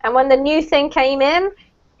use, and when the new thing came in,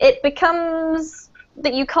 it becomes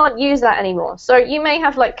that you can't use that anymore. So you may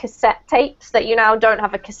have like cassette tapes that you now don't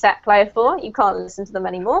have a cassette player for, you can't listen to them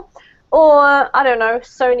anymore, or I don't know,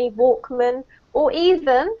 Sony Walkman, or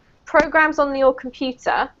even programs on your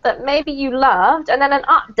computer that maybe you loved, and then an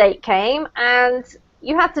update came and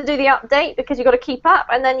you had to do the update because you got to keep up,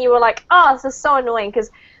 and then you were like, oh, this is so annoying because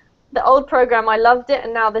the old program, I loved it,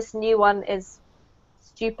 and now this new one is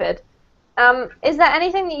stupid. Is there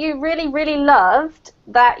anything that you really, really loved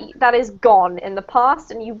that is gone in the past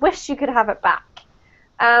and you wish you could have it back?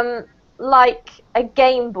 Like a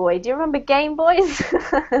Game Boy. Do you remember Game Boys?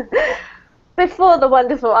 Before the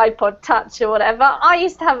wonderful iPod Touch or whatever, I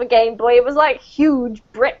used to have a Game Boy. It was like a huge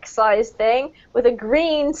brick-sized thing with a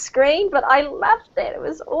green screen, but I loved it. It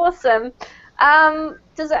was awesome.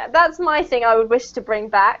 That's my thing I would wish to bring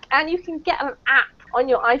back. And you can get an app on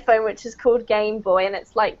your iPhone which is called Game Boy, and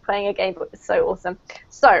it's like playing a Game Boy. It's so awesome.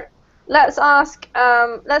 So let's ask.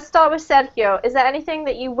 Let's start with Sergio. Is there anything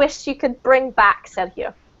that you wish you could bring back,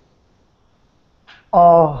 Sergio?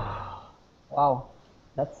 Oh, wow,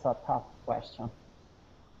 that's a tough question.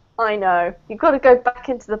 I know. You've got to go back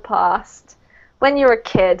into the past. When you were a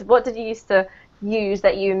kid, what did you used to use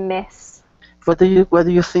that you miss? What do you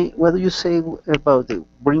think? What do you say about the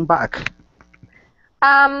bring back?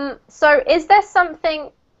 So is there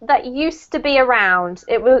something that used to be around?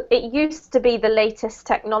 It used to be the latest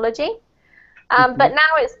technology, but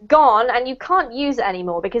now it's gone and you can't use it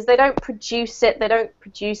anymore because they don't produce it. They don't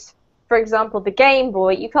produce, for example, the Game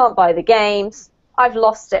Boy. You can't buy the games. I've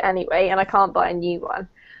lost it anyway, and I can't buy a new one.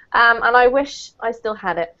 And I wish I still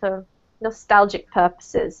had it for nostalgic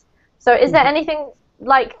purposes. So is there anything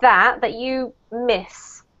like that that you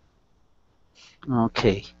miss?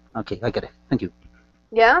 Okay, I get it. Thank you.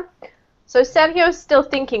 Yeah? So Sergio's still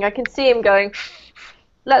thinking. I can see him going.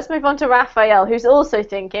 Let's move on to Rafael, who's also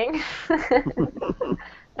thinking.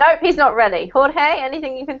 Nope, he's not ready. Jorge,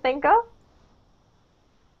 anything you can think of?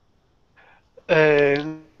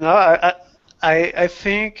 No, I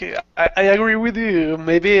think I agree with you.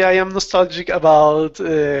 Maybe I am nostalgic about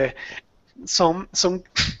some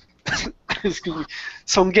excuse me,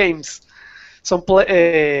 some games, some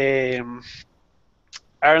play.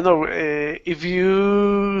 I don't know if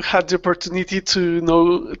you had the opportunity to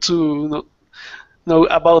know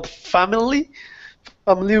about Family.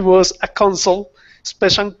 Family was a console,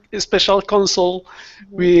 special console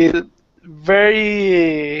with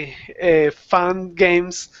very fun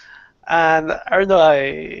games. And I don't know,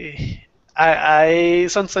 I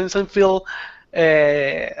sometimes I feel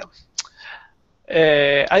I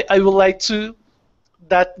would like to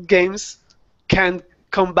that games can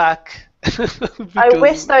come back. I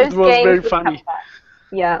wish those it was games very would funny. come back.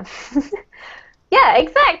 Yeah. Yeah,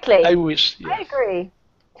 exactly. I wish. Yeah. I agree.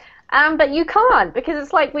 But you can't because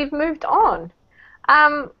it's like we've moved on.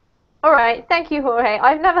 All right, thank you, Jorge.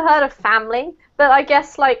 I've never heard of Family, but I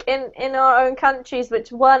guess like in our own countries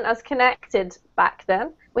which weren't as connected back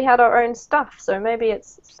then, we had our own stuff. So maybe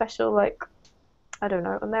it's special, like I don't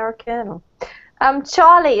know, American or.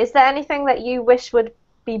 Charlie, is there anything that you wish would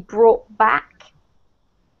be brought back?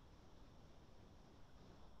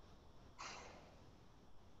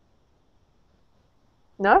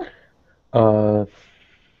 No?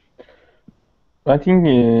 I think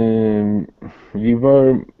we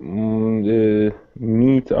were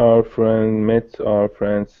met our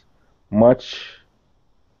friends much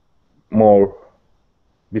more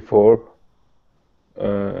before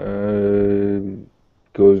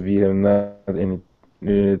because we have not any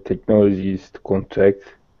technologies to contact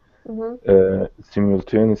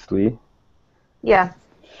simultaneously. Yeah.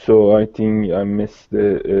 So I think I miss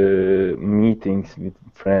the meetings with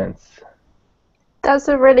friends. That's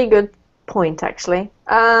a really good point, actually.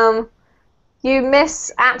 You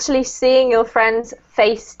miss actually seeing your friends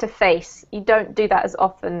face to face. You don't do that as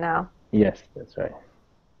often now. Yes, that's right.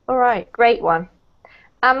 All right, great one.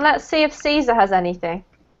 Let's see if Caesar has anything.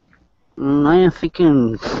 I am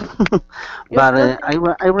thinking, but I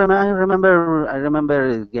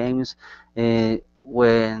remember games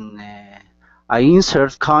when I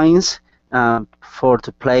insert coins for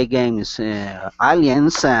to play games,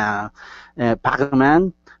 Aliens,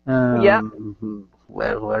 Pac-Man,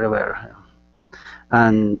 wherever.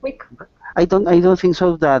 And I don't think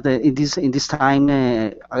so that in this time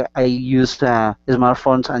I use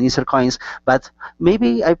smartphones and insert coins, but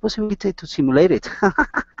maybe I possibility to simulate it.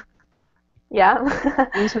 Yeah,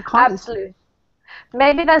 absolutely.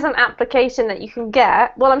 Maybe there's an application that you can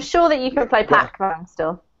get. Well, I'm sure that you can play Pac-Man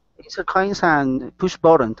still. Insert coins and push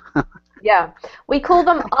button. Yeah, we call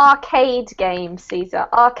them arcade games, Caesar.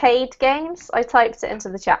 Arcade games. I typed it into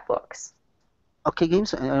the chat box. Okay,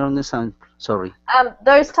 games? I don't understand. Sorry.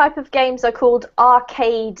 Those type of games are called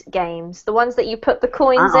arcade games. The ones that you put the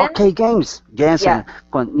coins in. Arcade games. Yes. Yeah.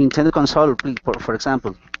 Nintendo console, for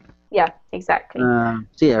example. Yeah, exactly.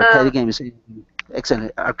 See, arcade games.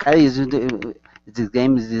 Excellent. Arcade is the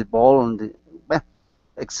game is the ball and the. Well,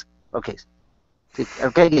 okay. See,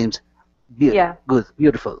 arcade games. Yeah. Good.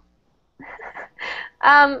 Beautiful.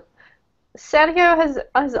 Sergio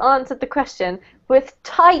has answered the question with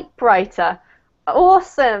typewriter.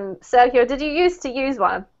 Awesome, Sergio. Did you used to use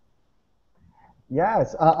one?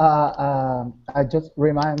 Yes. I just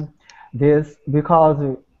remind this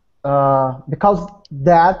because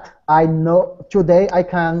that I know today I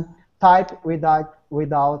can type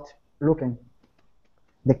without looking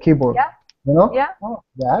the keyboard. Yeah. You know? Yeah. Oh,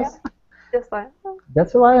 yes. Yeah. Just like.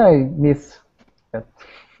 That's why I miss it.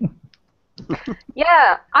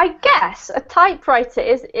 Yeah, I guess a typewriter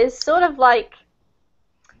is sort of like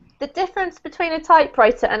the difference between a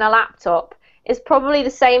typewriter and a laptop is probably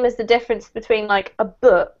the same as the difference between like a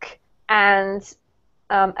book and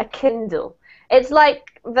a Kindle. It's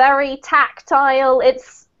like very tactile.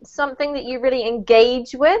 It's something that you really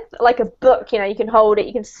engage with, like a book. You know, you can hold it,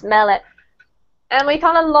 you can smell it, and we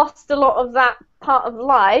kind of lost a lot of that part of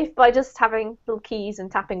life by just having little keys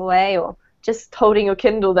and tapping away, or just holding your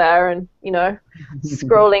Kindle there and, you know,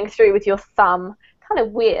 scrolling through with your thumb. Kind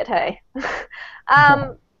of weird, hey?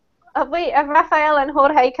 Have Raphael and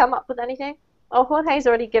Jorge come up with anything? Oh, Jorge's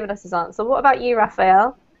already given us his answer. What about you,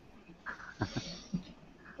 Raphael?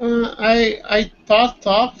 I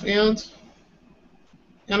thought and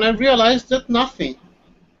I realized that nothing.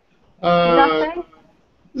 Nothing?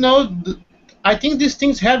 No, I think these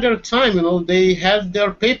things had their time. You know, they had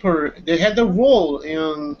their paper. They had their role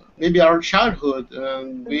in maybe our childhood,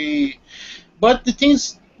 and but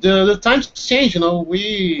the times change. You know,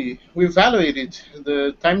 we evaluate it.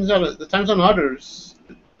 The times are others.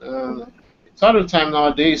 It's other time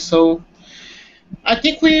nowadays. So I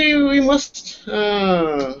think we must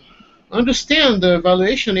understand the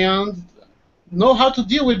evaluation and know how to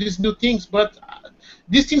deal with these new things. But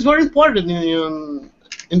these things were important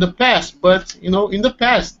in the past, but you know, in the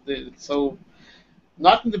past, so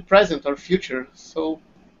not in the present or future. So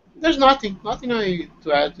there's nothing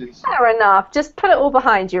to add to this. Fair enough. Just put it all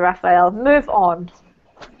behind you, Raphael. Move on.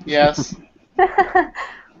 Yes.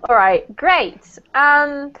 All right, great.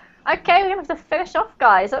 Okay, we're going to have to finish off,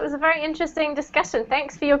 guys. That was a very interesting discussion.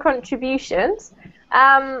 Thanks for your contributions.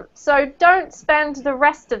 So don't spend the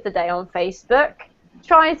rest of the day on Facebook.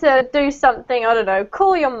 Try to do something, I don't know,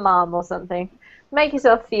 call your mum or something. Make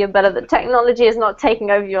yourself feel better that technology is not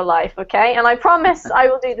taking over your life, okay? And I promise I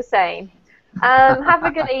will do the same. Have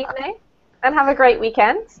a good evening and have a great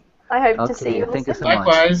weekend. I hope to see you all Thank you so soon. much.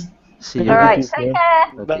 Likewise. See you. All right, take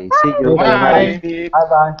care. Okay, Bye. see you. Bye. Bye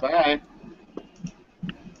bye. Bye.